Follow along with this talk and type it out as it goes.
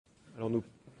Alors nous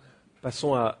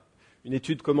passons à une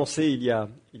étude commencée il y a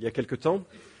quelque temps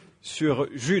sur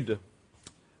Jude.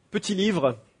 Petit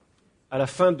livre à la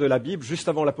fin de la Bible, juste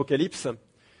avant l'Apocalypse,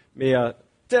 mais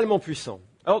tellement puissant.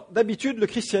 Alors d'habitude, le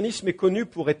christianisme est connu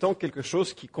pour étant quelque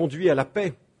chose qui conduit à la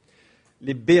paix.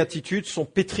 Les béatitudes sont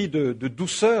pétries de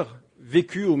douceur,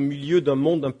 vécues au milieu d'un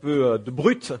monde un peu de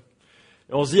brut.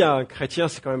 Et on se dit, un chrétien,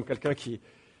 c'est quand même quelqu'un qui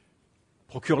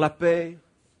procure la paix,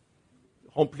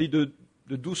 rempli de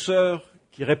douceur,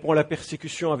 qui répond à la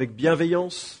persécution avec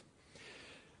bienveillance.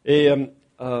 Et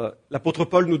l'apôtre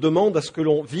Paul nous demande à ce que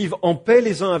l'on vive en paix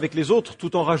les uns avec les autres,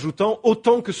 tout en rajoutant «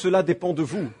 autant que cela dépend de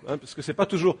vous ». Parce que ce n'est pas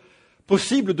toujours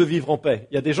possible de vivre en paix.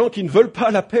 Il y a des gens qui ne veulent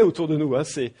pas la paix autour de nous.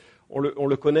 On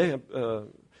le connaît.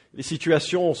 Les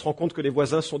situations, on se rend compte que les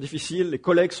voisins sont difficiles, les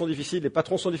collègues sont difficiles, les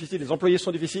patrons sont difficiles, les employés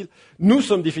sont difficiles, nous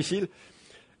sommes difficiles.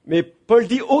 Mais Paul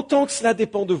dit « autant que cela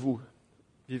dépend de vous ».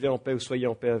 Vivez en paix ou soyez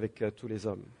en paix avec tous les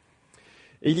hommes.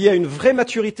 Et il y a une vraie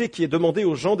maturité qui est demandée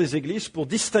aux gens des églises pour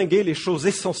distinguer les choses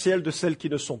essentielles de celles qui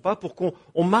ne sont pas, pour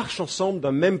qu'on marche ensemble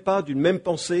d'un même pas, d'une même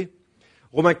pensée.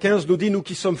 Romains 15 nous dit, nous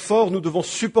qui sommes forts, nous devons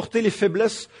supporter les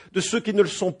faiblesses de ceux qui ne le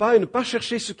sont pas et ne pas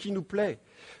chercher ce qui nous plaît.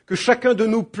 Que chacun de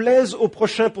nous plaise au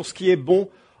prochain pour ce qui est bon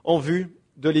en vue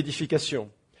de l'édification.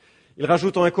 Il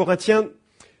rajoute en 1 Corinthiens,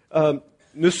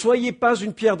 ne soyez pas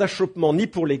une pierre d'achoppement ni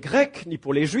pour les Grecs, ni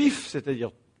pour les Juifs,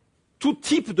 c'est-à-dire tout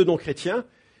type de non-chrétiens,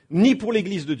 ni pour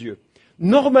l'Église de Dieu.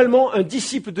 Normalement, un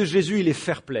disciple de Jésus, il est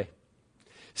fair-play.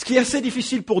 Ce qui est assez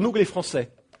difficile pour nous, les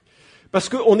Français, parce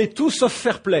qu'on est tous sauf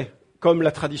fair-play, comme la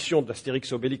tradition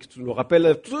d'Astérix et Obélix nous le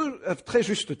rappelle à très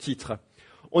juste titre.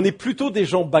 On est plutôt des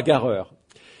gens bagarreurs.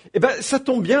 Eh bien, ça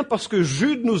tombe bien parce que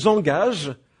Jude nous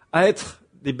engage à être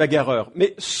des bagarreurs,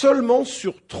 mais seulement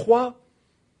sur 3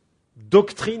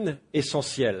 doctrines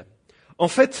essentielles. En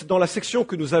fait, dans la section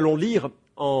que nous allons lire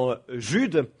en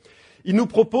Jude, il nous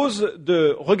propose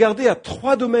de regarder à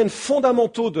 3 domaines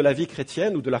fondamentaux de la vie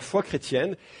chrétienne ou de la foi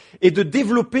chrétienne et de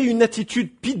développer une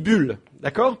attitude pitbull,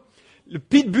 d'accord ? Le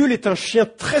pitbull est un chien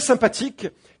très sympathique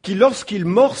qui, lorsqu'il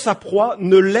mord sa proie,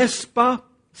 ne laisse pas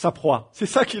sa proie. C'est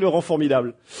ça qui le rend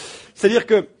formidable. C'est-à-dire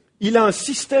qu'il a un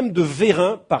système de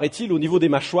vérin, paraît-il, au niveau des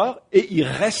mâchoires et il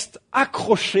reste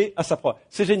accroché à sa proie.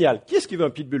 C'est génial. Qui est-ce qui veut un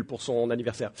pitbull pour son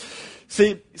anniversaire ?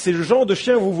 C'est le genre de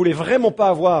chien que vous voulez vraiment pas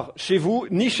avoir chez vous,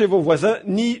 ni chez vos voisins,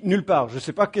 ni nulle part. Je ne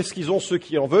sais pas qu'est-ce qu'ils ont ceux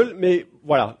qui en veulent, mais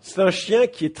voilà. C'est un chien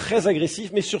qui est très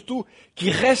agressif, mais surtout qui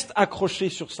reste accroché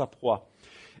sur sa proie.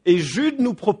 Et Jude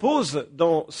nous propose,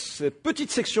 dans cette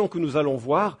petite section que nous allons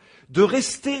voir, de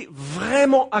rester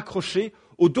vraiment accroché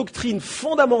aux doctrines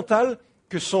fondamentales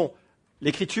que sont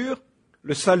l'Écriture,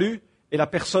 le salut et la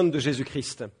personne de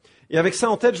Jésus-Christ. Et avec ça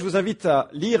en tête, je vous invite à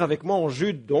lire avec moi en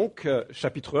Jude, donc,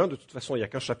 chapitre 1, de toute façon il n'y a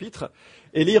qu'un chapitre,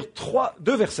 et lire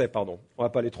 2 versets, pardon. On ne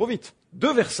va pas aller trop vite.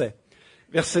 2 versets,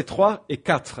 versets 3 et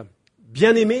 4.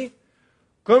 Bien-aimés,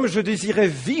 comme je désirais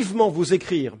vivement vous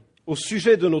écrire au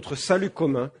sujet de notre salut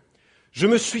commun, je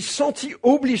me suis senti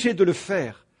obligé de le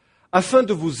faire, afin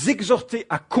de vous exhorter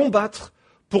à combattre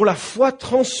pour la foi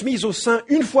transmise aux saints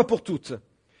une fois pour toutes.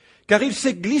 Car il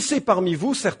s'est glissé parmi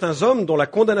vous certains hommes dont la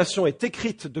condamnation est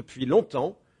écrite depuis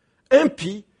longtemps,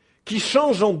 impies, qui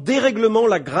changent en dérèglement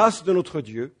la grâce de notre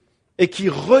Dieu et qui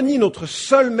renient notre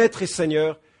seul Maître et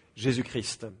Seigneur,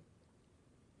 Jésus-Christ.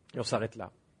 Et on s'arrête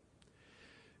là.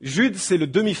 Jude, c'est le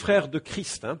demi-frère de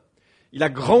Christ. Il a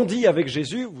grandi avec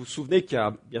Jésus. Vous vous souvenez qu'il y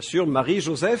a bien sûr Marie,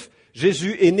 Joseph.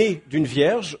 Jésus est né d'une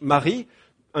vierge, Marie.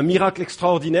 Un miracle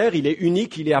extraordinaire, il est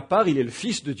unique, il est à part, il est le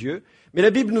Fils de Dieu. Mais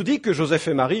la Bible nous dit que Joseph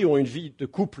et Marie ont une vie de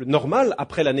couple normale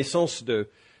après la naissance de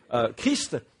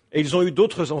Christ, et ils ont eu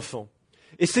d'autres enfants.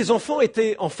 Et ces enfants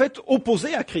étaient en fait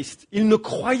opposés à Christ. Ils ne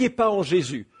croyaient pas en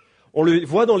Jésus. On le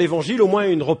voit dans l'Évangile au moins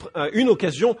une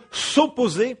occasion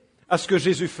s'opposer à ce que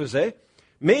Jésus faisait.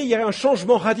 Mais il y a un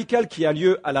changement radical qui a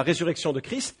lieu à la résurrection de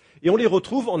Christ, et on les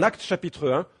retrouve en Actes chapitre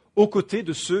 1, aux côtés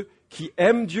de ceux qui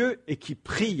aiment Dieu et qui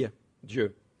prient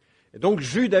Dieu. Et donc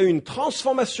Jude a eu une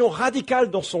transformation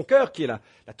radicale dans son cœur, qui est la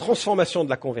transformation de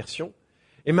la conversion.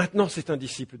 Et maintenant, c'est un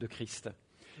disciple de Christ.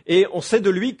 Et on sait de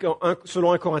lui,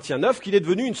 selon 1 Corinthiens 9, qu'il est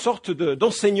devenu une sorte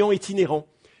d'enseignant itinérant.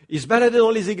 Il se baladait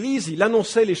dans les églises, il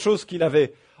annonçait les choses qu'il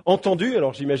avait entendues.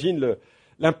 Alors j'imagine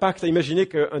l'impact à imaginer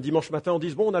qu'un dimanche matin, on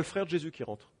dise « Bon, on a le frère de Jésus qui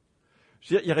rentre ».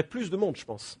 Il y aurait plus de monde, je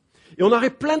pense. Et on aurait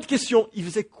plein de questions. Il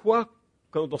faisait quoi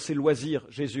dans ses loisirs,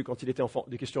 Jésus, quand il était enfant?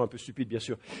 Des questions un peu stupides, bien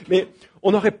sûr. Mais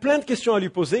on aurait plein de questions à lui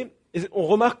poser. Et on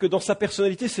remarque que dans sa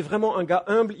personnalité, c'est vraiment un gars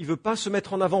humble. Il ne veut pas se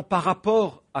mettre en avant par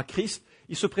rapport à Christ.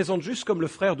 Il se présente juste comme le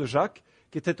frère de Jacques,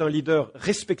 qui était un leader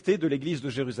respecté de l'église de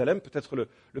Jérusalem, peut-être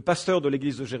le pasteur de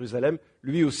l'église de Jérusalem,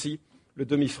 lui aussi, le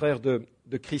demi-frère de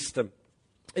Christ.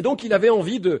 Et donc, il avait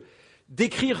envie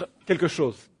d'écrire quelque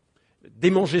chose,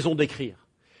 démangeaison d'écrire.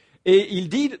 Et il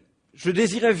dit, je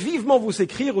désirais vivement vous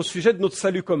écrire au sujet de notre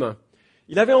salut commun.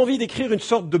 Il avait envie d'écrire une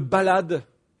sorte de ballade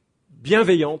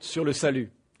bienveillante sur le salut.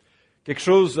 Quelque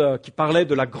chose qui parlait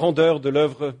de la grandeur de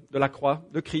l'œuvre de la croix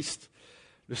de Christ,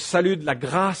 le salut de la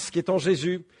grâce qui est en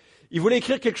Jésus. Il voulait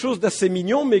écrire quelque chose d'assez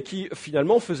mignon, mais qui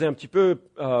finalement faisait un petit peu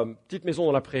petite maison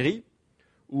dans la prairie,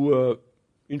 ou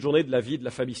une journée de la vie de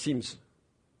la famille Sims,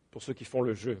 pour ceux qui font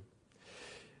le jeu.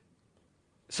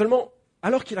 Seulement,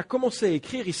 alors qu'il a commencé à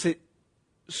écrire, il s'est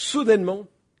soudainement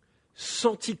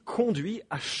senti conduit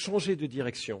à changer de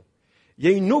direction. Il y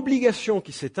a une obligation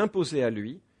qui s'est imposée à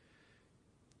lui.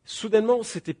 Soudainement,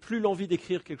 ce n'était plus l'envie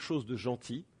d'écrire quelque chose de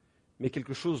gentil, mais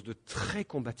quelque chose de très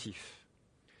combatif.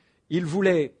 Il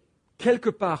voulait quelque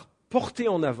part porter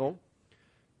en avant,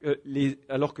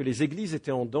 alors que les églises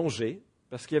étaient en danger,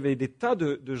 parce qu'il y avait des tas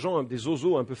de gens, des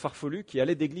oseaux un peu farfelus, qui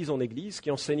allaient d'église en église,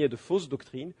 qui enseignaient de fausses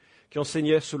doctrines, qui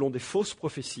enseignaient selon des fausses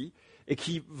prophéties, et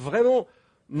qui vraiment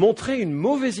montraient une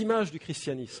mauvaise image du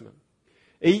christianisme.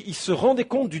 Et il se rendait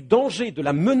compte du danger, de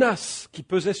la menace qui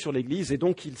pesait sur l'Église, et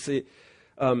donc il s'est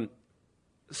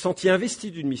senti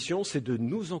investi d'une mission, c'est de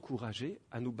nous encourager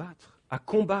à nous battre, à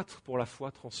combattre pour la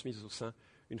foi transmise au sein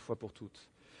une fois pour toutes.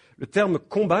 Le terme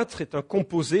combattre est un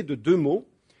composé de deux mots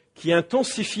qui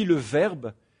intensifie le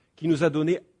verbe qui nous a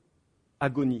donné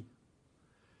agonie.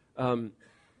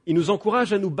 Il nous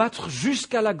encourage à nous battre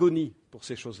jusqu'à l'agonie pour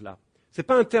ces choses-là. Ce n'est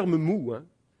pas un terme mou.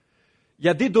 Il y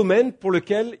a des domaines pour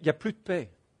lesquels il n'y a plus de paix.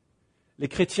 Les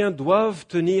chrétiens doivent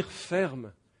tenir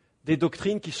ferme des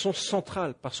doctrines qui sont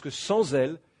centrales, parce que sans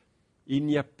elles, il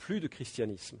n'y a plus de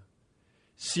christianisme.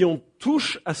 Si on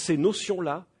touche à ces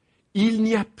notions-là, il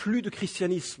n'y a plus de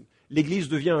christianisme. L'Église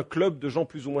devient un club de gens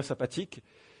plus ou moins sympathiques.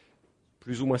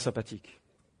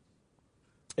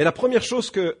 Et la première chose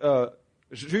que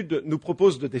Jude nous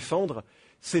propose de défendre,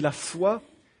 c'est la foi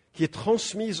qui est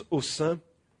transmise au sein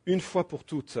une fois pour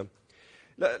toutes.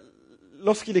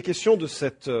 Lorsqu'il est question de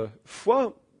cette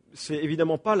foi, ce n'est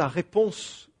évidemment pas la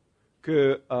réponse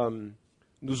que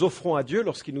nous offrons à Dieu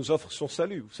lorsqu'il nous offre son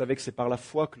salut. Vous savez que c'est par la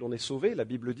foi que l'on est sauvé, la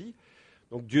Bible dit.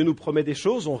 Donc Dieu nous promet des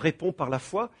choses, on répond par la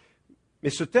foi, mais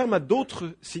ce terme a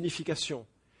d'autres significations.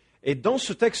 Et dans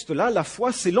ce texte-là, la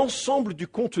foi, c'est l'ensemble du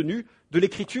contenu de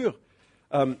l'Écriture.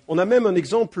 On a même un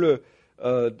exemple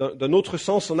d'un autre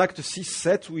sens en Actes 6,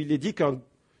 7, où il est dit qu'une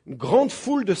grande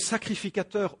foule de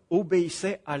sacrificateurs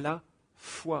obéissait à la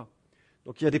foi.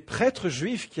 Donc il y a des prêtres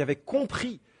juifs qui avaient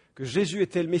compris que Jésus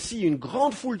était le Messie, et une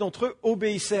grande foule d'entre eux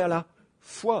obéissait à la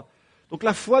foi. Donc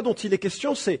la foi dont il est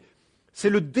question, c'est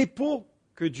le dépôt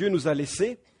que Dieu nous a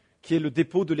laissé, qui est le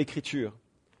dépôt de l'Écriture.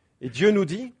 Et Dieu nous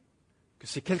dit que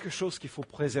c'est quelque chose qu'il faut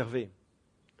préserver.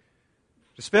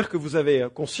 J'espère que vous avez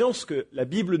conscience que la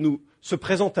Bible se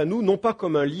présente à nous non pas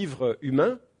comme un livre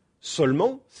humain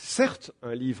seulement, certes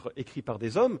un livre écrit par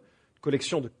des hommes, une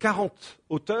collection de 40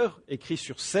 auteurs écrits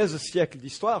sur 16 siècles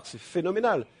d'histoire, c'est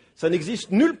phénoménal. Ça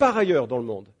n'existe nulle part ailleurs dans le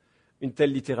monde, une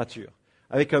telle littérature.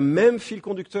 Avec un même fil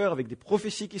conducteur, avec des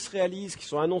prophéties qui se réalisent, qui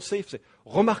sont annoncées, c'est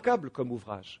remarquable comme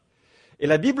ouvrage. Et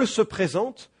la Bible se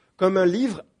présente comme un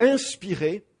livre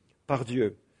inspiré par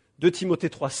Dieu. 2 Timothée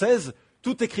 3,16,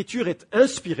 toute écriture est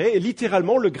inspirée, et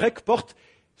littéralement le grec porte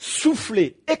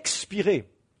souffler, expirer.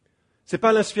 Ce n'est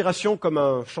pas l'inspiration comme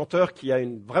un chanteur qui a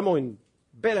vraiment une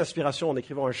belle inspiration en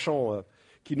écrivant un chant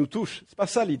qui nous touche. Ce n'est pas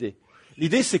ça l'idée.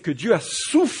 L'idée, c'est que Dieu a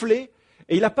soufflé,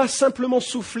 et il n'a pas simplement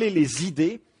soufflé les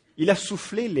idées, il a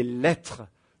soufflé les lettres,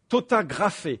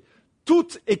 totagraphé,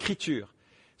 toute écriture.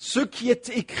 Ce qui est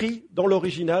écrit dans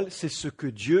l'original, c'est ce que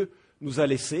Dieu nous a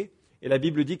laissé. Et la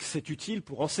Bible dit que c'est utile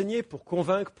pour enseigner, pour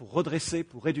convaincre, pour redresser,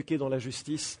 pour éduquer dans la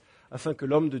justice, afin que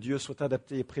l'homme de Dieu soit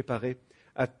adapté et préparé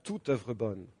à toute œuvre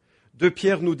bonne. 2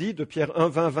 Pierre nous dit, 2 Pierre 1,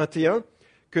 20, 21,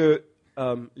 que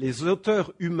les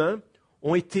auteurs humains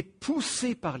ont été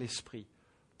poussés par l'Esprit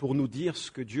pour nous dire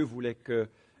ce que Dieu voulait que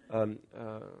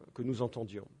nous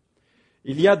entendions.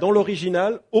 Il y a dans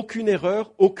l'original aucune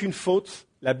erreur, aucune faute.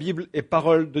 La Bible est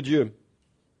parole de Dieu.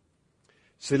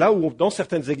 C'est là où, dans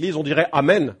certaines églises, on dirait «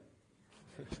 Amen ».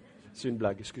 C'est une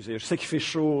blague, excusez, je sais qu'il fait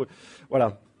chaud,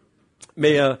 voilà.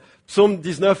 Mais Psaume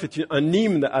 19 est un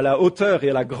hymne à la hauteur et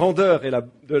à la grandeur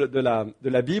de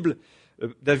la Bible.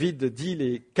 David dit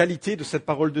les qualités de cette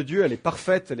parole de Dieu. Elle est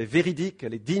parfaite, elle est véridique,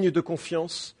 elle est digne de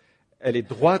confiance, elle est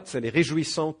droite, elle est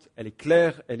réjouissante, elle est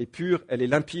claire, elle est pure, elle est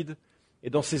limpide. Et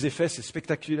dans ses effets, c'est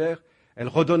spectaculaire. Elle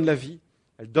redonne la vie,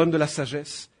 elle donne de la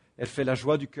sagesse, elle fait la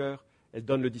joie du cœur, elle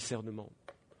donne le discernement.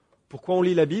 Pourquoi on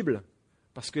lit la Bible ?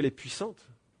 Parce qu'elle est puissante.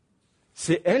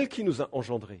 C'est elle qui nous a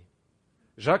engendrés.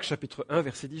 Jacques, chapitre 1,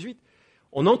 verset 18.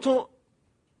 On entend,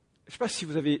 je ne sais pas si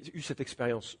vous avez eu cette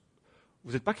expérience,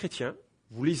 vous n'êtes pas chrétien,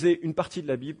 vous lisez une partie de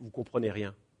la Bible, vous ne comprenez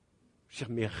rien. Je veux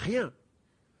dire, mais rien.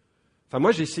 Enfin,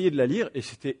 moi, j'ai essayé de la lire et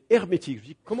c'était hermétique. Je me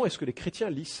dis, comment est-ce que les chrétiens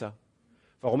lisent ça?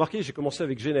 Enfin, remarquez, j'ai commencé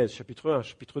avec Genèse, chapitre 1,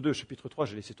 chapitre 2, chapitre 3,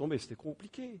 j'ai laissé tomber, c'était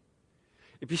compliqué.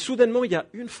 Et puis, soudainement, il y a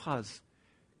une phrase,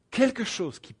 quelque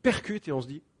chose qui percute et on se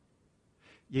dit,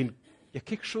 il y a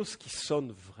quelque chose qui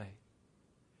sonne vrai.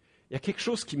 Il y a quelque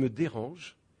chose qui me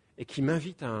dérange et qui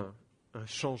m'invite à un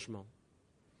changement.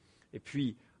 Et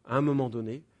puis, à un moment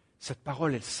donné, cette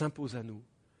parole, elle s'impose à nous.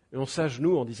 Et on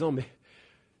s'agenouille en disant, mais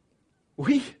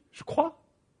oui, je crois.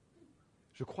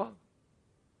 Je crois.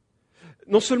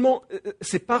 Non seulement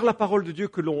c'est par la parole de Dieu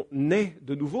que l'on naît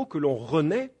de nouveau, que l'on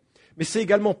renaît, mais c'est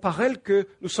également par elle que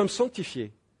nous sommes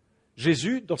sanctifiés.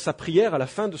 Jésus, dans sa prière à la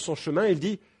fin de son chemin, il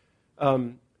dit,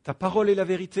 ta parole est la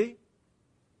vérité,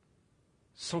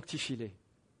 sanctifie-les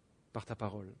par ta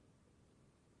parole.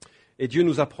 Et Dieu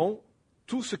nous apprend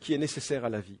tout ce qui est nécessaire à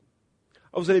la vie.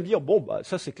 Alors vous allez me dire,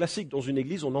 ça c'est classique, dans une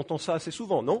église, on entend ça assez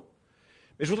souvent, non?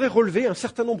 Mais je voudrais relever un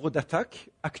certain nombre d'attaques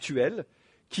actuelles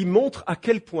qui montrent à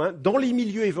quel point, dans les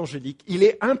milieux évangéliques, il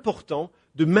est important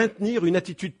de maintenir une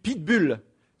attitude pitbull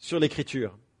sur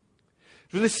l'écriture.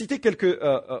 Je vous ai cité quelques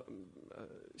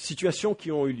situations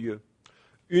qui ont eu lieu.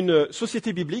 Une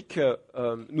société biblique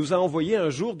nous a envoyé un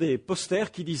jour des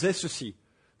posters qui disaient ceci,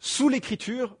 « Sous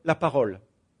l'écriture, la parole ».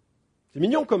 C'est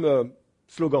mignon comme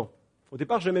slogan. Au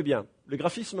départ, j'aimais bien. Le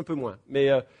graphisme, un peu moins. Mais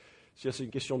c'est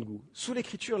une question de goût. Sous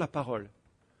l'écriture, la parole.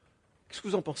 Qu'est-ce que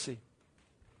vous en pensez?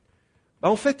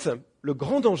 En fait, le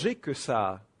grand danger que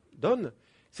ça donne,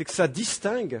 c'est que ça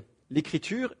distingue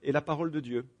l'écriture et la parole de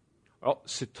Dieu. Alors,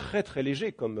 c'est très très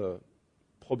léger comme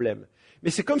problème. Mais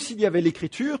c'est comme s'il y avait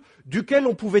l'écriture duquel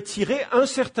on pouvait tirer un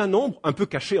certain nombre, un peu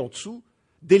caché en dessous,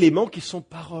 d'éléments qui sont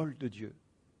paroles de Dieu.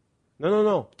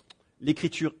 Non.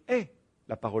 L'écriture est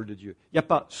la parole de Dieu. Il n'y a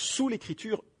pas sous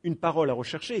l'écriture une parole à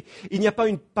rechercher. Il n'y a pas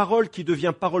une parole qui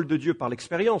devient parole de Dieu par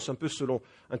l'expérience, un peu selon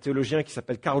un théologien qui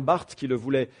s'appelle Karl Barth qui le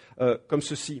voulait comme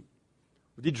ceci.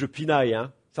 Vous dites je pinaille,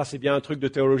 hein? Ça c'est bien un truc de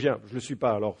théologien. Je ne le suis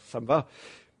pas, alors ça me va.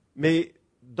 Mais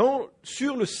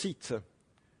sur le site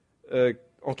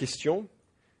en question,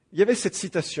 il y avait cette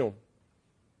citation.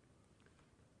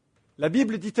 La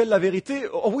Bible dit-elle la vérité?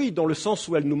 Oh oui, dans le sens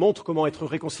où elle nous montre comment être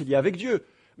réconcilié avec Dieu.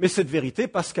 Mais cette vérité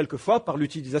passe quelquefois par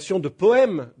l'utilisation de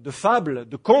poèmes, de fables,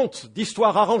 de contes,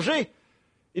 d'histoires arrangées.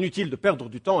 Inutile de perdre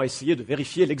du temps à essayer de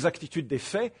vérifier l'exactitude des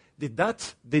faits, des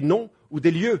dates, des noms ou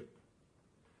des lieux.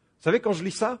 Vous savez, quand je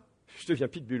lis ça, je deviens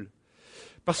pitbull.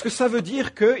 Parce que ça veut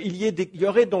dire qu'il y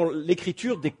aurait dans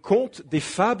l'écriture des contes, des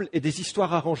fables et des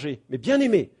histoires arrangées. Mais bien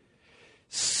aimé,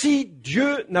 si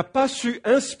Dieu n'a pas su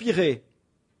inspirer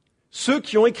ceux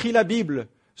qui ont écrit la Bible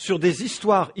sur des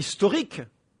histoires historiques,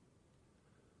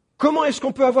 comment est-ce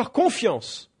qu'on peut avoir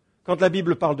confiance quand la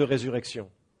Bible parle de résurrection,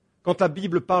 quand la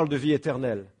Bible parle de vie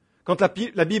éternelle, quand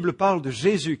la Bible parle de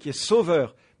Jésus qui est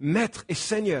Sauveur, Maître et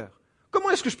Seigneur?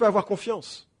 Comment est-ce que je peux avoir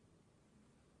confiance?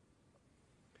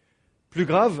 Plus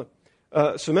grave,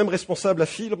 ce même responsable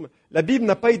affirme « La Bible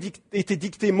n'a pas été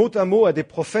dictée mot à mot à des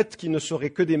prophètes qui ne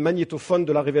seraient que des magnétophones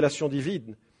de la révélation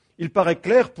divine. Il paraît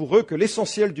clair pour eux que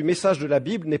l'essentiel du message de la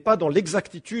Bible n'est pas dans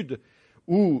l'exactitude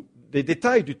ou des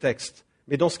détails du texte,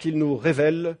 mais dans ce qu'il nous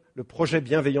révèle, le projet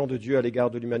bienveillant de Dieu à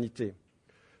l'égard de l'humanité.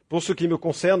 Pour ce qui me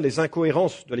concerne, les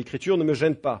incohérences de l'Écriture ne me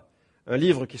gênent pas. Un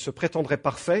livre qui se prétendrait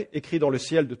parfait, écrit dans le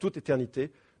ciel de toute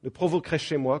éternité, ne provoquerait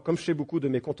chez moi, comme chez beaucoup de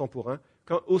mes contemporains,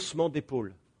 qu'un haussement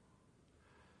d'épaule. »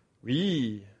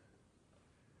 Oui.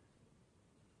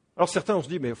 Alors certains on se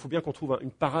dit, mais il faut bien qu'on trouve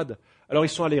une parade. Alors ils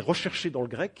sont allés rechercher dans le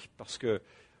grec, parce que,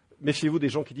 méfiez-vous des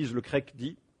gens qui disent le grec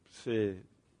dit, et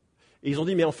ils ont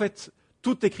dit, mais en fait,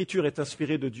 toute écriture est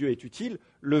inspirée de Dieu et est utile.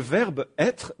 Le verbe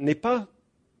être n'est pas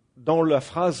dans la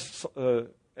phrase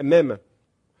même.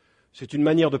 C'est une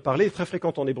manière de parler très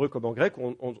fréquente en hébreu comme en grec.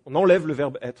 On enlève le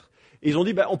verbe être. Et ils ont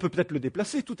dit, on peut peut-être le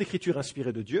déplacer. Toute écriture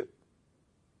inspirée de Dieu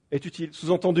est utile.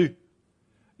 Sous-entendu,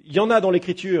 il y en a dans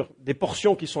l'écriture des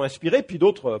portions qui sont inspirées, puis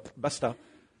d'autres, basta.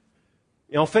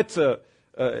 Et en fait,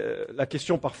 la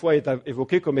question parfois est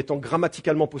évoquée comme étant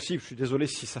grammaticalement possible. Je suis désolé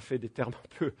si ça fait des termes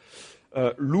un peu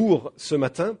lourds ce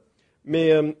matin,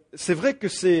 mais c'est vrai que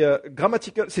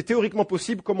c'est théoriquement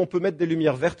possible, comme on peut mettre des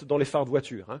lumières vertes dans les phares de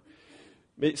voiture. Hein.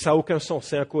 Mais ça n'a aucun sens,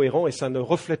 c'est incohérent et ça ne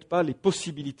reflète pas les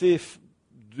possibilités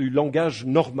du langage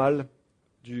normal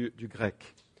du grec.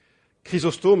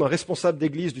 Chrysostome, un responsable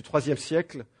d'église du IIIe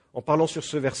siècle, en parlant sur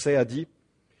ce verset, a dit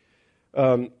 «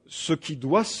 Ce qui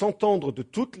doit s'entendre de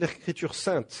toute l'écriture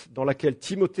sainte dans laquelle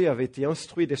Timothée avait été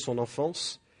instruit dès son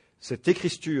enfance, cette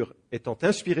écriture étant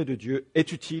inspirée de Dieu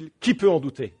est utile, qui peut en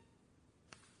douter ?»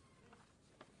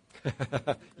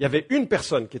 Il y avait une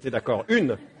personne qui était d'accord,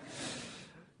 une.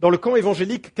 Dans le camp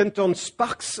évangélique, Kenton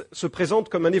Sparks se présente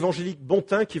comme un évangélique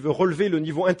bontin qui veut relever le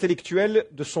niveau intellectuel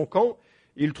de son camp.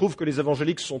 Il trouve que les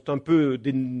évangéliques sont un peu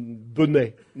des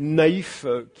benets, naïfs,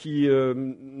 qui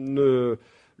ne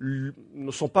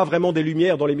sont pas vraiment des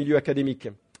lumières dans les milieux académiques.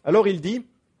 Alors il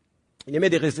émet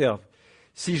des réserves.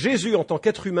 Si Jésus, en tant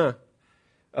qu'être humain,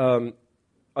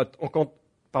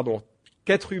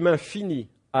 qu'être humain fini,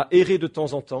 a erré de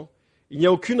temps en temps, il n'y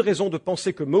a aucune raison de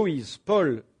penser que Moïse,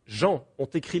 Paul, Jean ont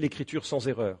écrit l'Écriture sans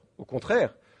erreur. Au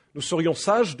contraire, nous serions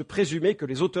sages de présumer que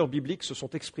les auteurs bibliques se sont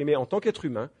exprimés en tant qu'êtres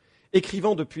humains,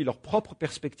 écrivant depuis leur propre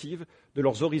perspective de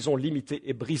leurs horizons limités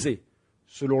et brisés.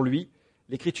 Selon lui,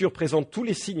 l'Écriture présente tous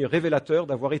les signes révélateurs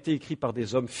d'avoir été écrit par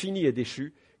des hommes finis et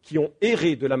déchus qui ont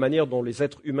erré de la manière dont les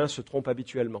êtres humains se trompent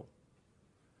habituellement.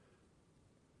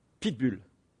 Pitbull.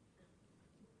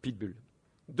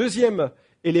 Deuxième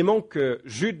élément que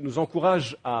Jude nous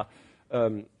encourage à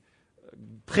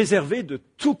préserver de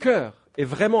tout cœur et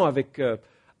vraiment avec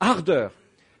ardeur,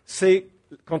 c'est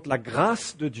quand la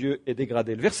grâce de Dieu est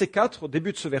dégradée. Le verset 4, au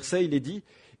début de ce verset, il est dit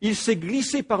 « Il s'est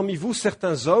glissé parmi vous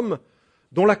certains hommes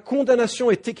dont la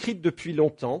condamnation est écrite depuis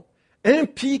longtemps,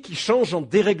 impies qui changent en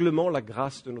dérèglement la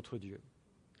grâce de notre Dieu. »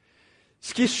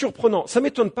 Ce qui est surprenant, ça ne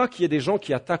m'étonne pas qu'il y ait des gens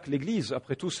qui attaquent l'Église.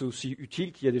 Après tout, c'est aussi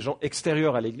utile qu'il y ait des gens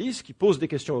extérieurs à l'Église qui posent des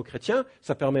questions aux chrétiens.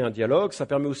 Ça permet un dialogue, ça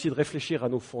permet aussi de réfléchir à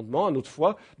nos fondements, à notre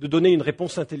foi, de donner une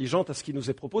réponse intelligente à ce qui nous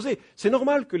est proposé. C'est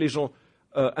normal que les gens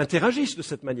interagissent de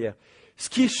cette manière. Ce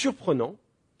qui est surprenant,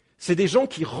 c'est des gens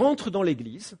qui rentrent dans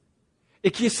l'Église et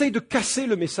qui essayent de casser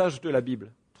le message de la Bible.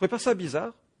 Vous ne trouvez pas ça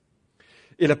bizarre ?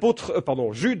 Et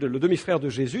Jude, le demi-frère de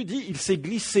Jésus, dit « Il s'est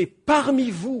glissé parmi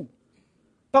vous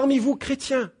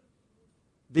chrétiens,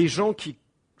 des gens qui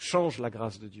changent la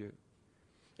grâce de Dieu. »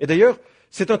 Et d'ailleurs,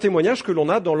 c'est un témoignage que l'on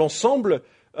a dans l'ensemble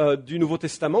du Nouveau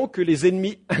Testament que les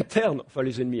ennemis internes, enfin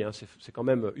les ennemis, c'est quand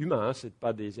même humain, c'est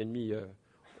pas des ennemis,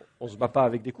 on ne se bat pas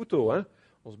avec des couteaux,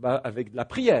 on se bat avec de la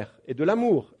prière et de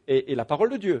l'amour et la parole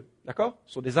de Dieu, d'accord ?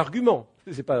 Ce sont des arguments,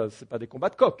 c'est pas des combats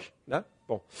de coq.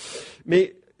 Bon.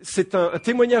 Mais c'est un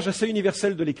témoignage assez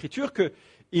universel de l'Écriture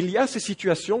qu'il y a ces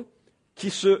situations qui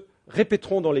se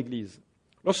répéteront dans l'Église.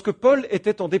 Lorsque Paul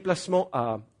était en déplacement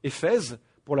à Éphèse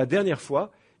pour la dernière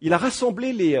fois, il a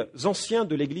rassemblé les anciens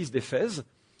de l'Église d'Éphèse.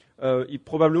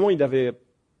 Probablement, il n'avait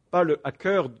pas à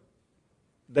cœur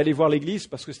d'aller voir l'Église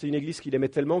parce que c'était une Église qu'il aimait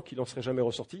tellement qu'il n'en serait jamais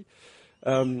ressorti.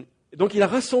 Donc il a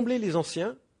rassemblé les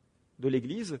anciens de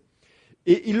l'Église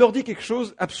et il leur dit quelque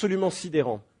chose absolument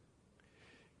sidérant.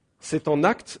 C'est en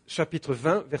Actes, chapitre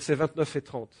 20, versets 29 et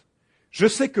 30. « Je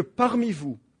sais que parmi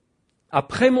vous,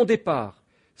 après mon départ,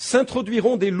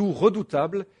 s'introduiront des loups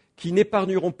redoutables qui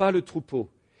n'épargneront pas le troupeau,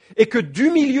 et que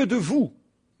du milieu de vous,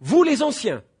 vous les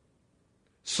anciens,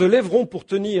 se lèveront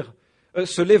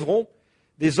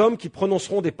des hommes qui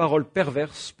prononceront des paroles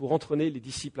perverses pour entraîner les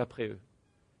disciples après eux. »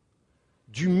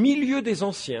 Du milieu des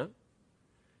anciens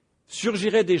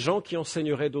surgiraient des gens qui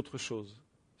enseigneraient d'autres choses.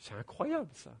 C'est incroyable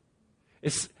ça. Et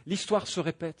l'histoire se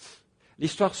répète.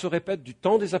 L'histoire se répète du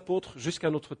temps des apôtres jusqu'à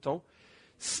notre temps.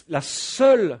 La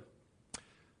seule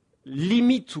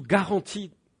limite ou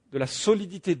garantie de la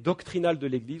solidité doctrinale de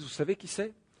l'Église, vous savez qui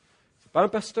c'est ? Ce n'est pas un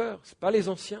pasteur, ce n'est pas les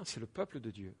anciens, c'est le peuple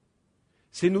de Dieu.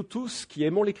 C'est nous tous qui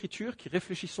aimons l'Écriture, qui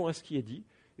réfléchissons à ce qui est dit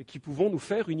et qui pouvons nous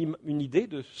faire une idée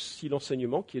de si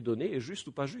l'enseignement qui est donné est juste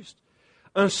ou pas juste.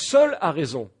 Un seul a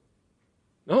raison.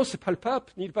 Non, ce n'est pas le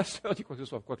pape, ni le pasteur, ni quoi que ce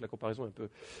soit, quoique la comparaison est un peu...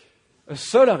 Un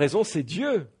seul a raison, c'est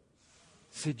Dieu.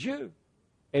 C'est Dieu.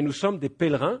 Et nous sommes des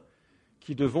pèlerins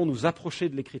qui devons nous approcher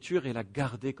de l'Écriture et la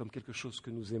garder comme quelque chose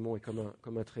que nous aimons et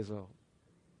comme un trésor.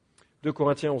 2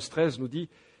 Corinthiens 11,13 nous dit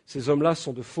 « Ces hommes-là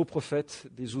sont de faux prophètes,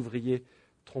 des ouvriers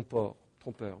trompeurs. »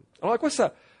 Alors à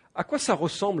quoi ça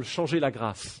ressemble changer la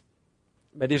grâce ?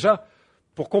 Ben déjà,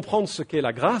 pour comprendre ce qu'est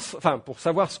la grâce, pour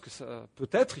savoir ce que ça peut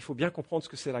être, il faut bien comprendre ce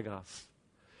que c'est la grâce.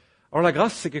 Alors la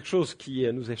grâce, c'est quelque chose qui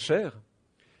nous est cher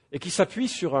et qui s'appuie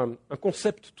sur un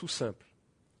concept tout simple.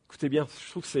 Écoutez bien,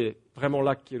 je trouve que c'est vraiment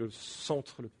là qui est le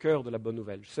centre, le cœur de la bonne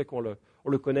nouvelle. Je sais qu'on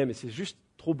le connaît, mais c'est juste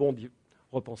trop bon d'y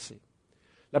repenser.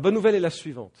 La bonne nouvelle est la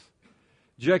suivante.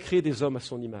 Dieu a créé des hommes à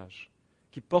son image,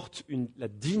 qui portent la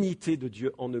dignité de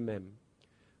Dieu en eux-mêmes.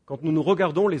 Quand nous nous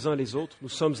regardons les uns les autres, nous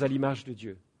sommes à l'image de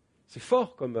Dieu. C'est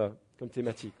fort comme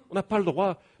thématique. On n'a pas le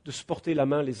droit de se porter la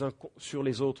main les uns sur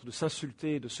les autres, de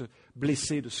s'insulter, de se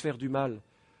blesser, de se faire du mal.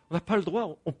 On n'a pas le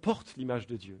droit, on porte l'image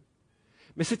de Dieu.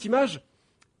 Mais cette image,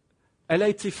 elle a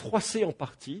été froissée en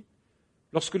partie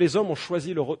lorsque les hommes ont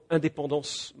choisi leur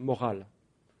indépendance morale.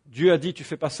 Dieu a dit, tu ne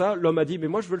fais pas ça, l'homme a dit, mais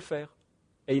moi je veux le faire.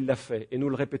 Et il l'a fait, et nous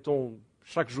le répétons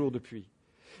chaque jour depuis.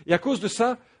 Et à cause de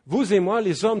ça, vous et moi,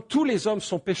 les hommes, tous les hommes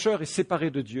sont pécheurs et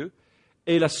séparés de Dieu,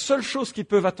 Et la seule chose qu'ils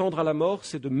peuvent attendre à la mort,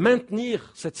 c'est de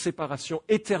maintenir cette séparation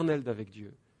éternelle d'avec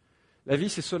Dieu. La vie,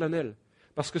 c'est solennel,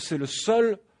 parce que c'est le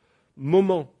seul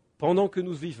moment, pendant que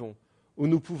nous vivons, où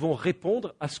nous pouvons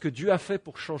répondre à ce que Dieu a fait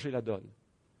pour changer la donne.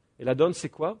 Et la donne, c'est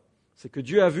quoi? C'est que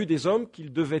Dieu a vu des hommes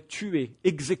qu'il devait tuer,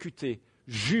 exécuter,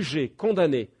 juger,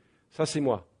 condamner. Ça, c'est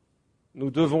moi.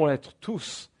 Nous devons être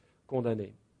tous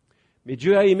condamnés. Mais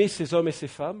Dieu a aimé ces hommes et ces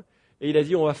femmes, et il a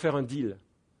dit, on va faire un deal.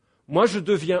 Moi, je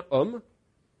deviens homme,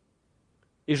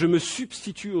 et je me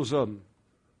substitue aux hommes.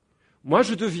 Moi,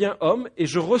 je deviens homme, et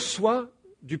je reçois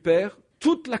du Père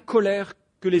toute la colère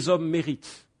que les hommes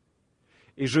méritent.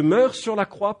 Et je meurs sur la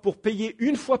croix pour payer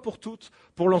une fois pour toutes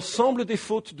pour l'ensemble des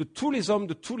fautes de tous les hommes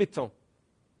de tous les temps.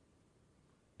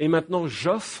 Et maintenant,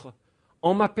 j'offre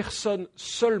en ma personne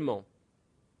seulement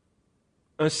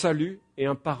un salut et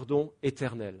un pardon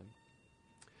éternel.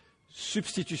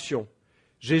 Substitution.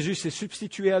 Jésus s'est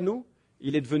substitué à nous,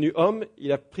 il est devenu homme,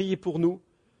 il a prié pour nous.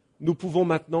 Nous pouvons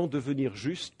maintenant devenir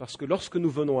justes parce que lorsque nous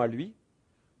venons à lui,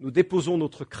 nous déposons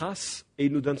notre crasse et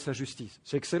il nous donne sa justice.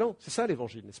 C'est excellent, c'est ça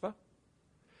l'évangile, n'est-ce pas?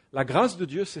 La grâce de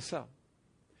Dieu, c'est ça.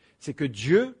 C'est que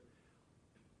Dieu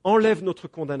enlève notre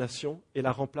condamnation et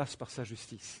la remplace par sa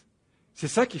justice. C'est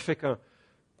ça qui fait que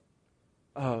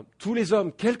tous les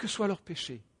hommes, quel que soit leur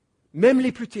péché, même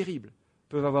les plus terribles,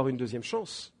 peuvent avoir une deuxième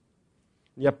chance.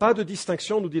 Il n'y a pas de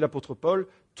distinction, nous dit l'apôtre Paul,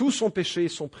 tous ont péché et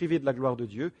sont privés de la gloire de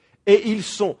Dieu, et ils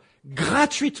sont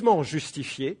gratuitement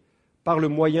justifiés par le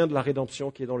moyen de la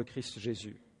rédemption qui est dans le Christ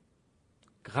Jésus.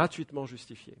 Gratuitement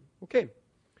justifiés. OK.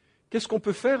 Qu'est-ce qu'on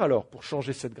peut faire alors pour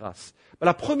changer cette grâce?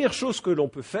 La première chose que l'on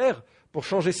peut faire pour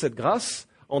changer cette grâce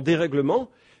en dérèglement,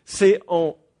 c'est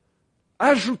en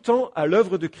ajoutant à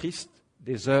l'œuvre de Christ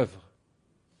des œuvres.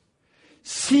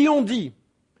 Si on dit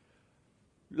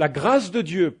la grâce de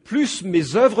Dieu plus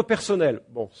mes œuvres personnelles,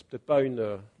 bon, c'est peut-être pas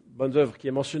une bonne œuvre qui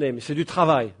est mentionnée, mais c'est du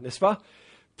travail, n'est-ce pas?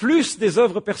 Plus des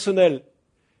œuvres personnelles,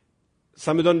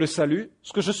 ça me donne le salut.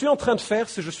 Ce que je suis en train de faire,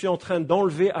 c'est que je suis en train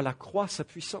d'enlever à la croix sa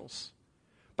puissance.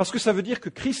 Parce que ça veut dire que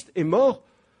Christ est mort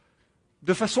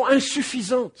de façon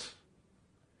insuffisante.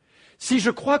 Si je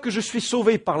crois que je suis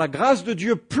sauvé par la grâce de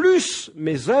Dieu plus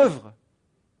mes œuvres,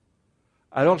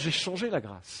 alors j'ai changé la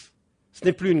grâce. Ce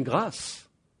n'est plus une grâce.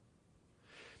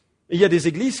 Et il y a des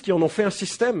églises qui en ont fait un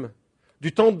système.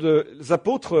 Du temps des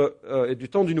apôtres et du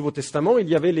temps du Nouveau Testament, il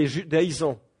y avait les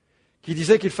judaïsants qui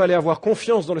disaient qu'il fallait avoir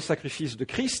confiance dans le sacrifice de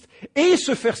Christ et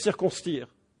se faire circoncire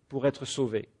pour être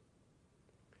sauvé.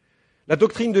 La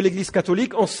doctrine de l'Église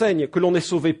catholique enseigne que l'on est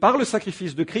sauvé par le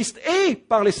sacrifice de Christ et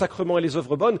par les sacrements et les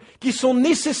œuvres bonnes qui sont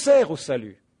nécessaires au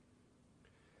salut.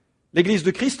 L'Église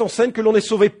de Christ enseigne que l'on est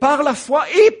sauvé par la foi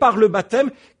et par le baptême,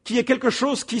 qui est quelque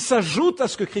chose qui s'ajoute à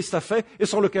ce que Christ a fait et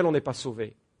sans lequel on n'est pas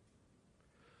sauvé.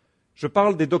 Je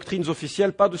parle des doctrines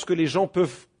officielles, pas de ce que les gens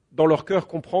peuvent, dans leur cœur,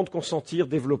 comprendre, consentir,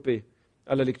 développer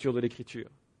à la lecture de l'Écriture.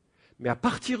 Mais à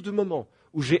partir du moment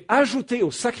où j'ai ajouté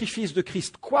au sacrifice de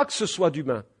Christ quoi que ce soit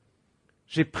d'humain,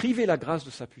 j'ai privé la grâce de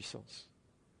sa puissance.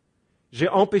 J'ai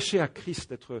empêché à Christ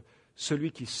d'être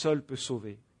celui qui seul peut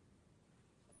sauver.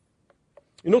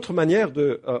 Une autre manière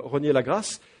de renier la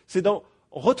grâce, c'est en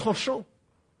retranchant.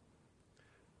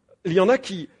 Il y en a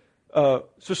qui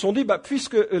se sont dit,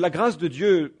 puisque la grâce de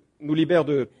Dieu nous libère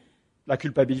de la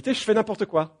culpabilité, je fais n'importe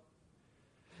quoi.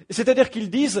 C'est-à-dire qu'ils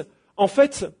disent, en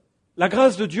fait, la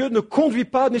grâce de Dieu ne conduit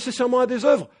pas nécessairement à des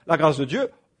œuvres. La grâce de Dieu,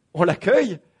 on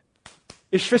l'accueille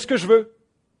et je fais ce que je veux.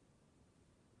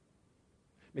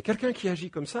 Mais quelqu'un qui agit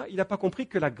comme ça, il n'a pas compris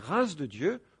que la grâce de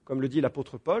Dieu, comme le dit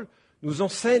l'apôtre Paul, nous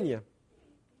enseigne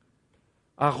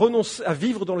à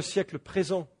vivre dans le siècle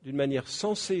présent d'une manière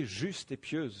sensée, juste et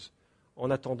pieuse, en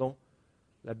attendant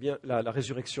la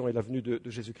résurrection et la venue de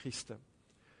Jésus-Christ.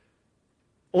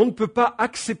 On ne peut pas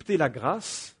accepter la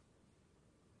grâce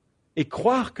et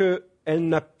croire qu'elle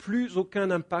n'a plus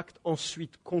aucun impact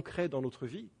ensuite concret dans notre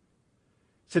vie.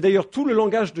 C'est d'ailleurs tout le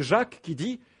langage de Jacques qui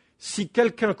dit « si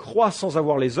quelqu'un croit sans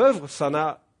avoir les œuvres,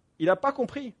 il n'a pas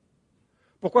compris ».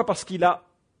 Pourquoi ? Parce qu'il a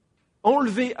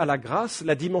enlevé à la grâce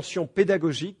la dimension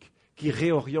pédagogique qui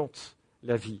réoriente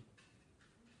la vie.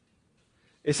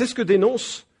 Et c'est ce que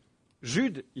dénonce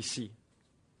Jude ici.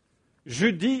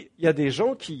 Jude dit, il y a des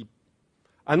gens qui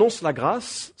annoncent la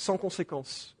grâce sans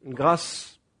conséquence, une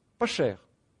grâce pas chère.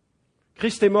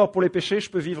 Christ est mort pour les péchés,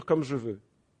 je peux vivre comme je veux.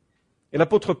 Et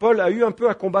l'apôtre Paul a eu un peu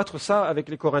à combattre ça avec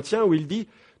les Corinthiens où il dit,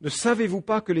 ne savez-vous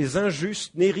pas que les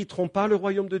injustes n'hériteront pas le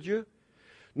royaume de Dieu ?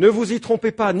 Ne vous y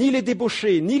trompez pas, ni les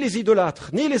débauchés, ni les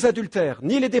idolâtres, ni les adultères,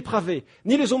 ni les dépravés,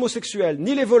 ni les homosexuels,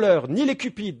 ni les voleurs, ni les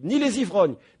cupides, ni les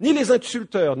ivrognes, ni les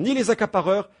insulteurs, ni les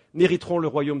accapareurs n'hériteront le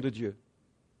royaume de Dieu.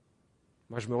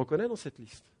 Moi, je me reconnais dans cette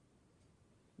liste.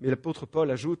 Mais l'apôtre Paul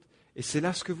ajoute, et c'est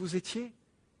là ce que vous étiez,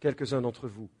 quelques-uns d'entre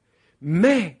vous.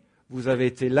 Mais vous avez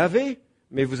été lavés,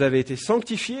 mais vous avez été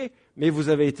sanctifiés, mais vous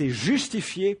avez été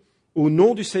justifiés au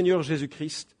nom du Seigneur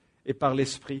Jésus-Christ et par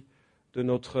l'Esprit de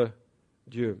notre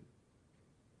Dieu.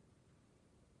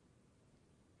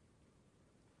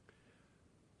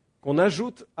 Qu'on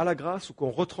ajoute à la grâce ou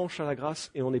qu'on retranche à la grâce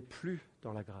et on n'est plus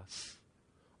dans la grâce.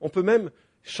 On peut même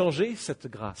changer cette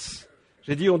grâce.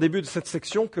 J'ai dit au début de cette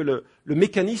section que le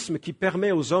mécanisme qui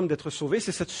permet aux hommes d'être sauvés,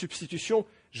 c'est cette substitution.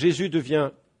 Jésus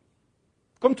devient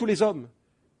comme tous les hommes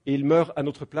et il meurt à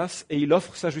notre place et il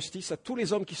offre sa justice à tous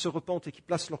les hommes qui se repentent et qui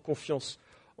placent leur confiance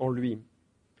en lui.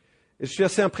 Et je suis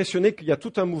assez impressionné qu'il y a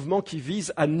tout un mouvement qui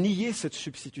vise à nier cette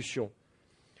substitution.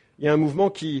 Il y a un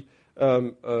mouvement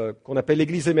qu'on appelle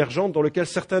l'Église émergente, dans lequel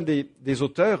certains des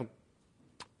auteurs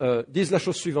disent la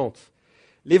chose suivante.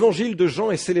 L'évangile de Jean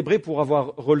est célébré pour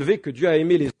avoir relevé que Dieu a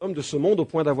aimé les hommes de ce monde au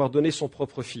point d'avoir donné son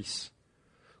propre Fils.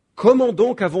 Comment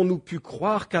donc avons-nous pu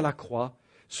croire qu'à la croix,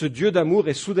 ce Dieu d'amour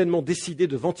ait soudainement décidé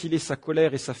de ventiler sa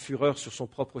colère et sa fureur sur son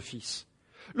propre Fils ?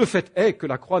 Le fait est que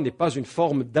la croix n'est pas une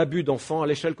forme d'abus d'enfant à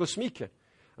l'échelle cosmique.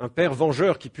 Un père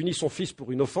vengeur qui punit son fils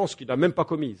pour une offense qu'il n'a même pas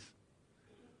commise.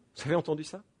 Vous avez entendu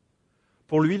ça ?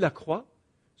 Pour lui, la croix,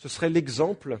 ce serait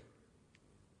l'exemple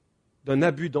d'un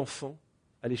abus d'enfant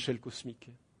à l'échelle cosmique.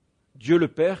 Dieu le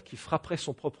Père qui frapperait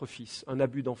son propre fils, un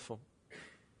abus d'enfant.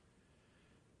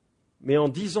 Mais en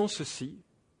disant ceci,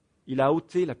 il a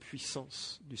ôté la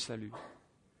puissance du salut.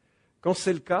 Quand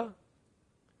c'est le cas,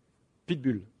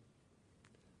 pitbull.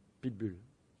 Pitbull.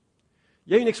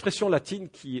 Il y a une expression latine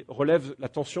qui relève la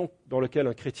tension dans laquelle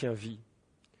un chrétien vit.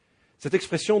 Cette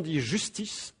expression dit «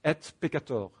 justis et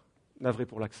peccator », navré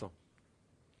pour l'accent.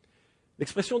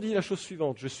 L'expression dit la chose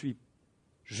suivante, je suis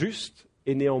juste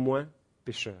et néanmoins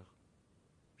pécheur.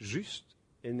 Juste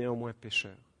et néanmoins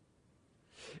pécheur.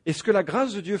 Et ce que la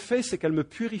grâce de Dieu fait, c'est qu'elle me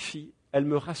purifie, elle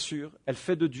me rassure, elle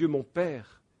fait de Dieu mon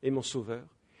Père et mon Sauveur,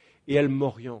 et elle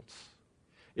m'oriente.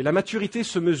 Et la maturité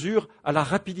se mesure à la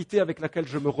rapidité avec laquelle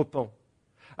je me repens,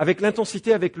 avec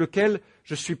l'intensité avec laquelle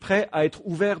je suis prêt à être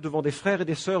ouvert devant des frères et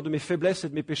des sœurs de mes faiblesses et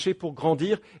de mes péchés pour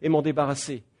grandir et m'en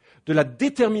débarrasser, de la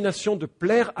détermination de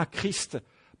plaire à Christ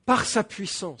par sa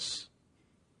puissance,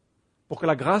 pour que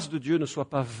la grâce de Dieu ne soit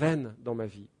pas vaine dans ma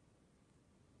vie.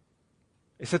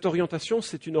 Et cette orientation,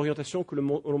 c'est une orientation que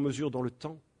l'on mesure dans le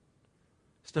temps.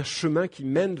 C'est un chemin qui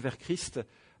mène vers Christ,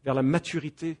 vers la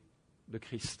maturité de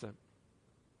Christ.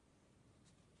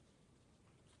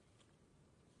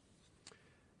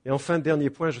 Et enfin,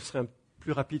 dernier point, je serai un peu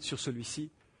plus rapide sur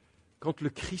celui-ci. Quand le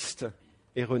Christ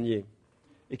est renié,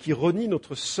 et qui renie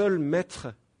notre seul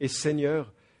Maître et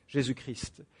Seigneur,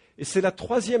 Jésus-Christ. Et c'est la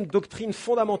troisième doctrine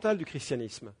fondamentale du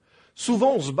christianisme.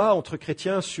 Souvent, on se bat entre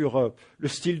chrétiens sur le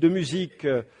style de musique,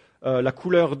 la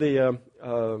couleur des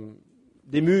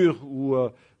murs, ou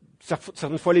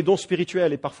certaines fois les dons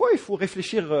spirituels. Et parfois, il faut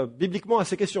réfléchir bibliquement à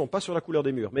ces questions, pas sur la couleur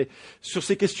des murs, mais sur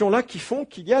ces questions-là qui font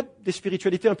qu'il y a des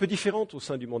spiritualités un peu différentes au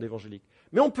sein du monde évangélique.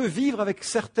 Mais on peut vivre avec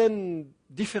certaines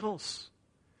différences.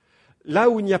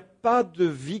 Là où il n'y a pas de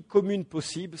vie commune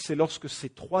possible, c'est lorsque ces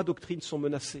trois doctrines sont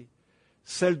menacées.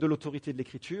 Celle de l'autorité de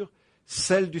l'Écriture,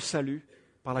 celle du salut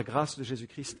par la grâce de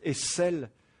Jésus-Christ et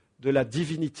celle de la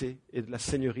divinité et de la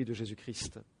seigneurie de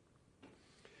Jésus-Christ.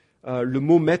 Le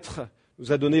mot maître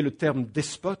nous a donné le terme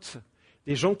despote,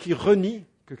 des gens qui renient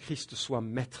que Christ soit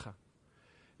maître.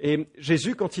 Et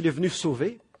Jésus, quand il est venu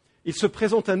sauver, il se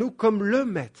présente à nous comme le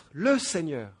maître, le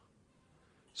Seigneur,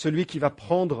 celui qui va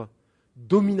prendre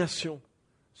domination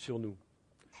sur nous.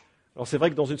 Alors c'est vrai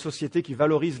que dans une société qui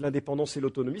valorise l'indépendance et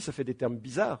l'autonomie, ça fait des termes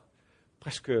bizarres,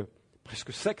 presque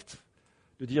sectes,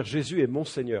 de dire Jésus est mon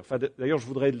Seigneur. Enfin, d'ailleurs, je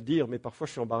voudrais le dire, mais parfois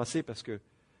je suis embarrassé parce que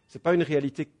ce n'est pas une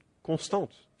réalité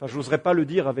constante. Enfin, je n'oserais pas le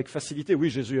dire avec facilité, oui,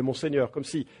 Jésus est mon Seigneur, comme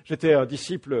si j'étais un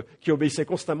disciple qui obéissait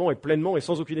constamment et pleinement et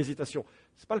sans aucune hésitation.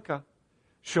 Ce n'est pas le cas.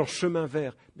 Je suis en chemin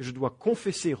vers, mais je dois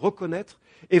confesser, reconnaître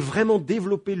et vraiment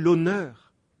développer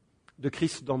l'honneur de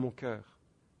Christ dans mon cœur.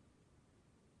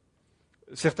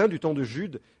 Certains, du temps de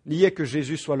Jude, niaient que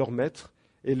Jésus soit leur maître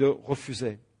et le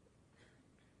refusaient.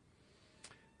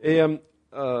 Et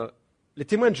les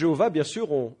témoins de Jéhovah, bien sûr,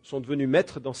 sont devenus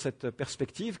maîtres dans cette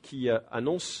perspective qui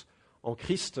annonce en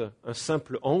Christ un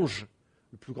simple ange,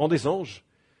 le plus grand des anges,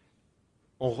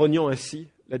 en reniant ainsi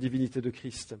la divinité de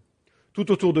Christ.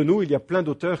 Tout autour de nous, il y a plein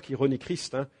d'auteurs qui renient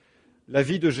Christ. La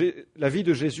vie de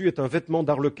Jésus est un vêtement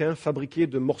d'arlequin fabriqué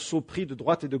de morceaux pris de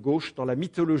droite et de gauche dans la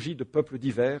mythologie de peuples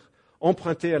divers,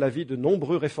 emprunté à la vie de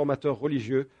nombreux réformateurs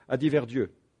religieux à divers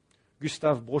dieux.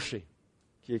 Gustave Brochet,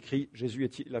 qui écrit « Jésus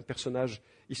est un personnage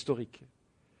historique ».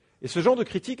 Et ce genre de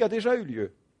critique a déjà eu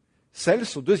lieu. Cels,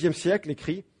 au IIe siècle,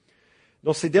 écrit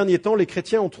Dans ces derniers temps, les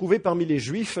chrétiens ont trouvé parmi les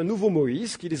Juifs un nouveau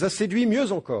Moïse qui les a séduits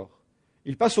mieux encore.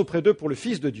 Il passe auprès d'eux pour le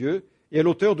Fils de Dieu et est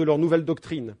l'auteur de leur nouvelle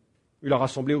doctrine. Il a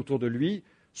rassemblé autour de lui,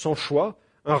 sans choix,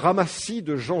 un ramassis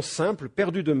de gens simples,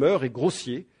 perdus de mœurs et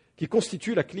grossiers, qui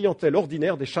constituent la clientèle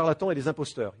ordinaire des charlatans et des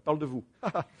imposteurs. Il parle de vous.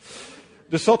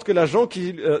 De sorte que l'agent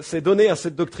qui s'est donné à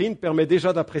cette doctrine permet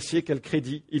déjà d'apprécier quel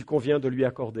crédit il convient de lui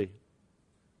accorder.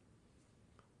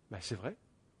 Ben, c'est vrai.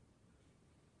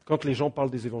 Quand les gens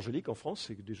parlent des évangéliques en France,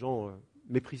 c'est des gens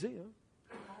méprisés.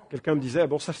 Quelqu'un me disait,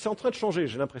 bon, ça c'est en train de changer,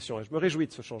 j'ai l'impression, et je me réjouis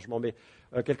de ce changement, mais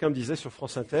quelqu'un me disait sur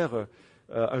France Inter,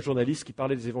 un journaliste qui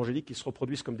parlait des évangéliques qui se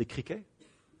reproduisent comme des criquets.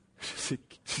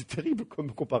 C'est terrible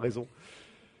comme comparaison.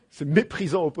 C'est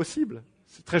méprisant au possible.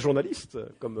 C'est très journaliste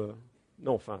comme...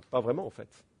 non, enfin, pas vraiment en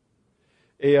fait.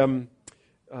 Mais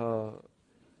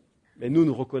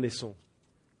nous reconnaissons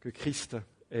que Christ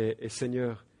est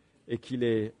Seigneur et qu'il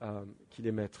est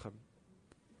Maître.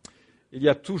 Il y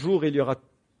a toujours eu, il y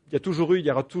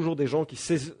aura toujours des gens qui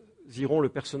saisiront le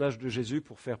personnage de Jésus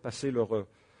pour faire passer leur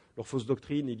fausse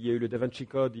doctrine. Il y a eu le Da Vinci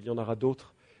Code, il y en aura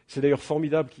d'autres. C'est d'ailleurs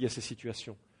formidable qu'il y ait ces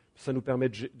situations. Ça nous permet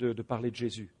de parler de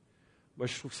Jésus. Moi,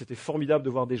 je trouve que c'était formidable de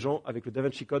voir des gens avec le Da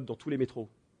Vinci Code dans tous les métros.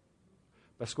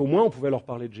 Parce qu'au moins, on pouvait leur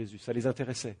parler de Jésus. Ça les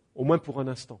intéressait, au moins pour un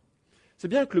instant. C'est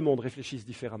bien que le monde réfléchisse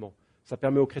différemment. Ça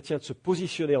permet aux chrétiens de se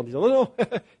positionner en disant « Non, non,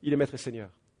 il est Maître et Seigneur. »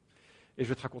 Et je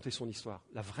vais te raconter son histoire,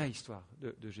 la vraie histoire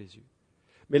de Jésus.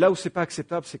 Mais là où ce n'est pas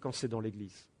acceptable, c'est quand c'est dans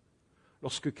l'Église.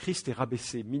 Lorsque Christ est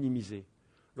rabaissé, minimisé,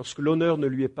 lorsque l'honneur ne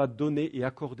lui est pas donné et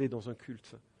accordé dans un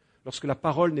culte, lorsque la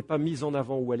parole n'est pas mise en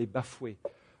avant ou elle est bafouée,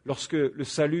 lorsque le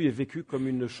salut est vécu comme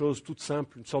une chose toute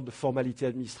simple, une sorte de formalité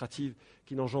administrative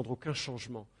qui n'engendre aucun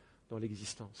changement dans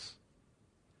l'existence.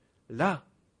 Là,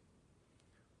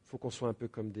 il faut qu'on soit un peu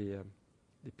comme des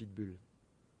pitbulls.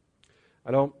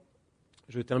 Alors,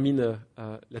 je termine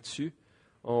là-dessus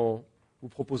en vous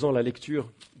proposant la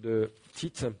lecture de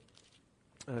Tite,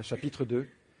 chapitre 2.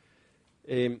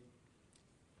 Et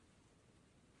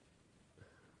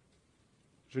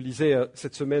je lisais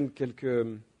cette semaine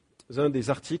quelques-uns des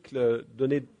articles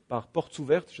donnés par Portes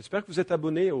Ouvertes. J'espère que vous êtes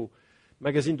abonnés au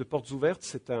magazine de Portes Ouvertes.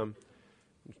 C'est une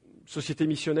société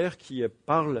missionnaire qui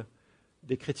parle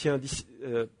des chrétiens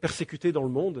persécutés dans le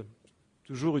monde.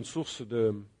 Toujours une source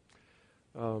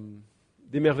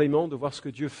d'émerveillement de voir ce que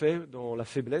Dieu fait dans la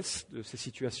faiblesse de ces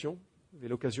situations. Vous avez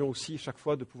l'occasion aussi chaque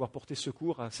fois de pouvoir porter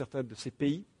secours à certains de ces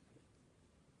pays.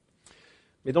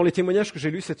 Mais dans les témoignages que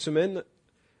j'ai lus cette semaine,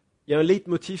 il y a un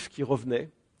leitmotiv qui revenait.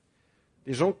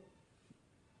 Des gens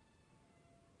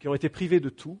qui ont été privés de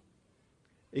tout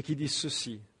et qui disent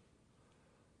ceci.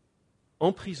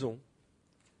 En prison,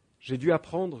 j'ai dû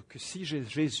apprendre que si j'ai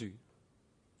Jésus,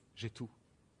 j'ai tout.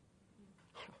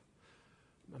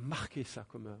 Ça m'a marqué ça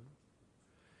comme un...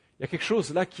 Il y a quelque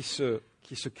chose là qui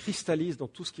se cristallise dans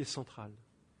tout ce qui est central.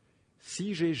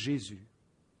 Si j'ai Jésus,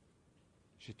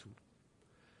 j'ai tout.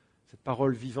 Cette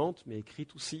parole vivante, mais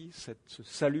écrite aussi, ce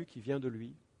salut qui vient de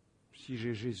lui. Si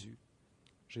j'ai Jésus,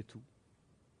 j'ai tout.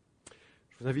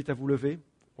 Je vous invite à vous lever.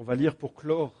 On va lire pour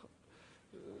clore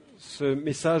ce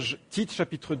message, Tite,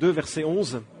 chapitre 2, verset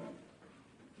 11.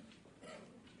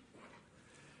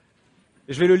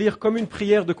 Et je vais le lire comme une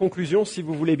prière de conclusion, si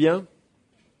vous voulez bien.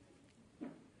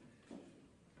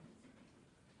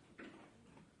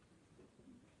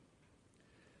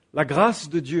 La grâce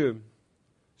de Dieu,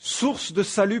 source de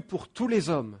salut pour tous les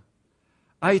hommes,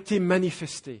 a été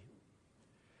manifestée.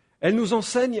 Elle nous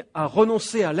enseigne à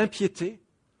renoncer à l'impiété,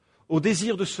 au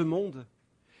désir de ce monde,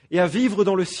 et à vivre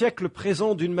dans le siècle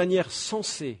présent d'une manière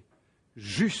sensée,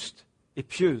 juste et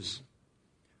pieuse,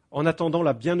 en attendant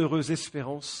la bienheureuse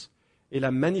espérance et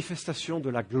la manifestation de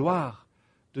la gloire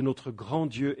de notre grand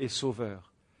Dieu et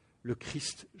Sauveur, le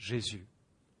Christ Jésus.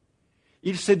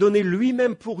 Il s'est donné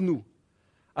lui-même pour nous,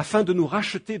 afin de nous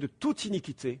racheter de toute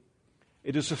iniquité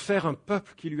et de se faire un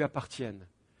peuple qui lui appartienne,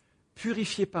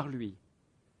 purifié par lui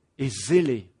et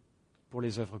zélé pour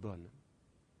les œuvres bonnes.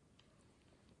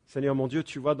 Seigneur mon Dieu,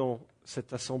 tu vois dans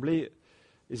cette assemblée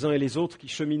les uns et les autres qui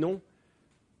cheminons.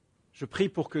 Je prie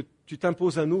pour que tu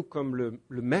t'imposes à nous comme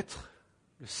le Maître,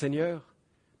 le Seigneur,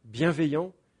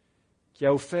 bienveillant, qui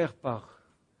a offert par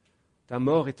ta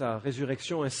mort et ta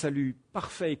résurrection un salut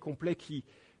parfait et complet qui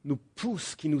nous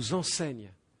pousse, qui nous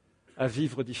enseigne à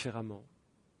vivre différemment.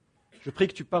 Je prie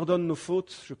que tu pardonnes nos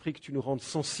fautes, je prie que tu nous rendes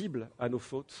sensibles à nos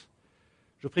fautes.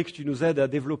 Je prie que tu nous aides à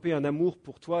développer un amour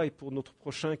pour toi et pour notre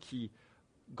prochain qui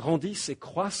grandisse et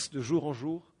croisse de jour en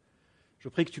jour. Je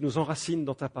prie que tu nous enracines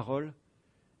dans ta parole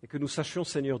et que nous sachions,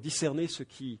 Seigneur, discerner ce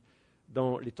qui,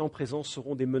 dans les temps présents,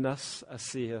 seront des menaces à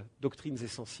ces doctrines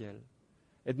essentielles.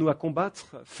 Aide-nous à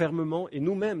combattre fermement et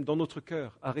nous-mêmes, dans notre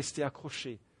cœur, à rester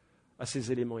accrochés à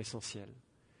ces éléments essentiels.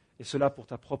 Et cela pour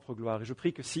ta propre gloire. Et je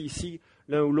prie que si ici,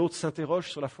 l'un ou l'autre s'interroge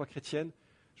sur la foi chrétienne,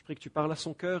 je prie que tu parles à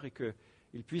son cœur et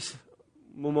qu'il puisse,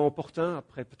 au moment opportun,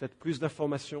 après peut-être plus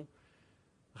d'informations,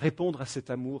 répondre à cet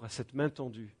amour, à cette main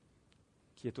tendue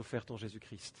qui est offerte en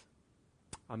Jésus-Christ.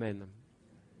 Amen.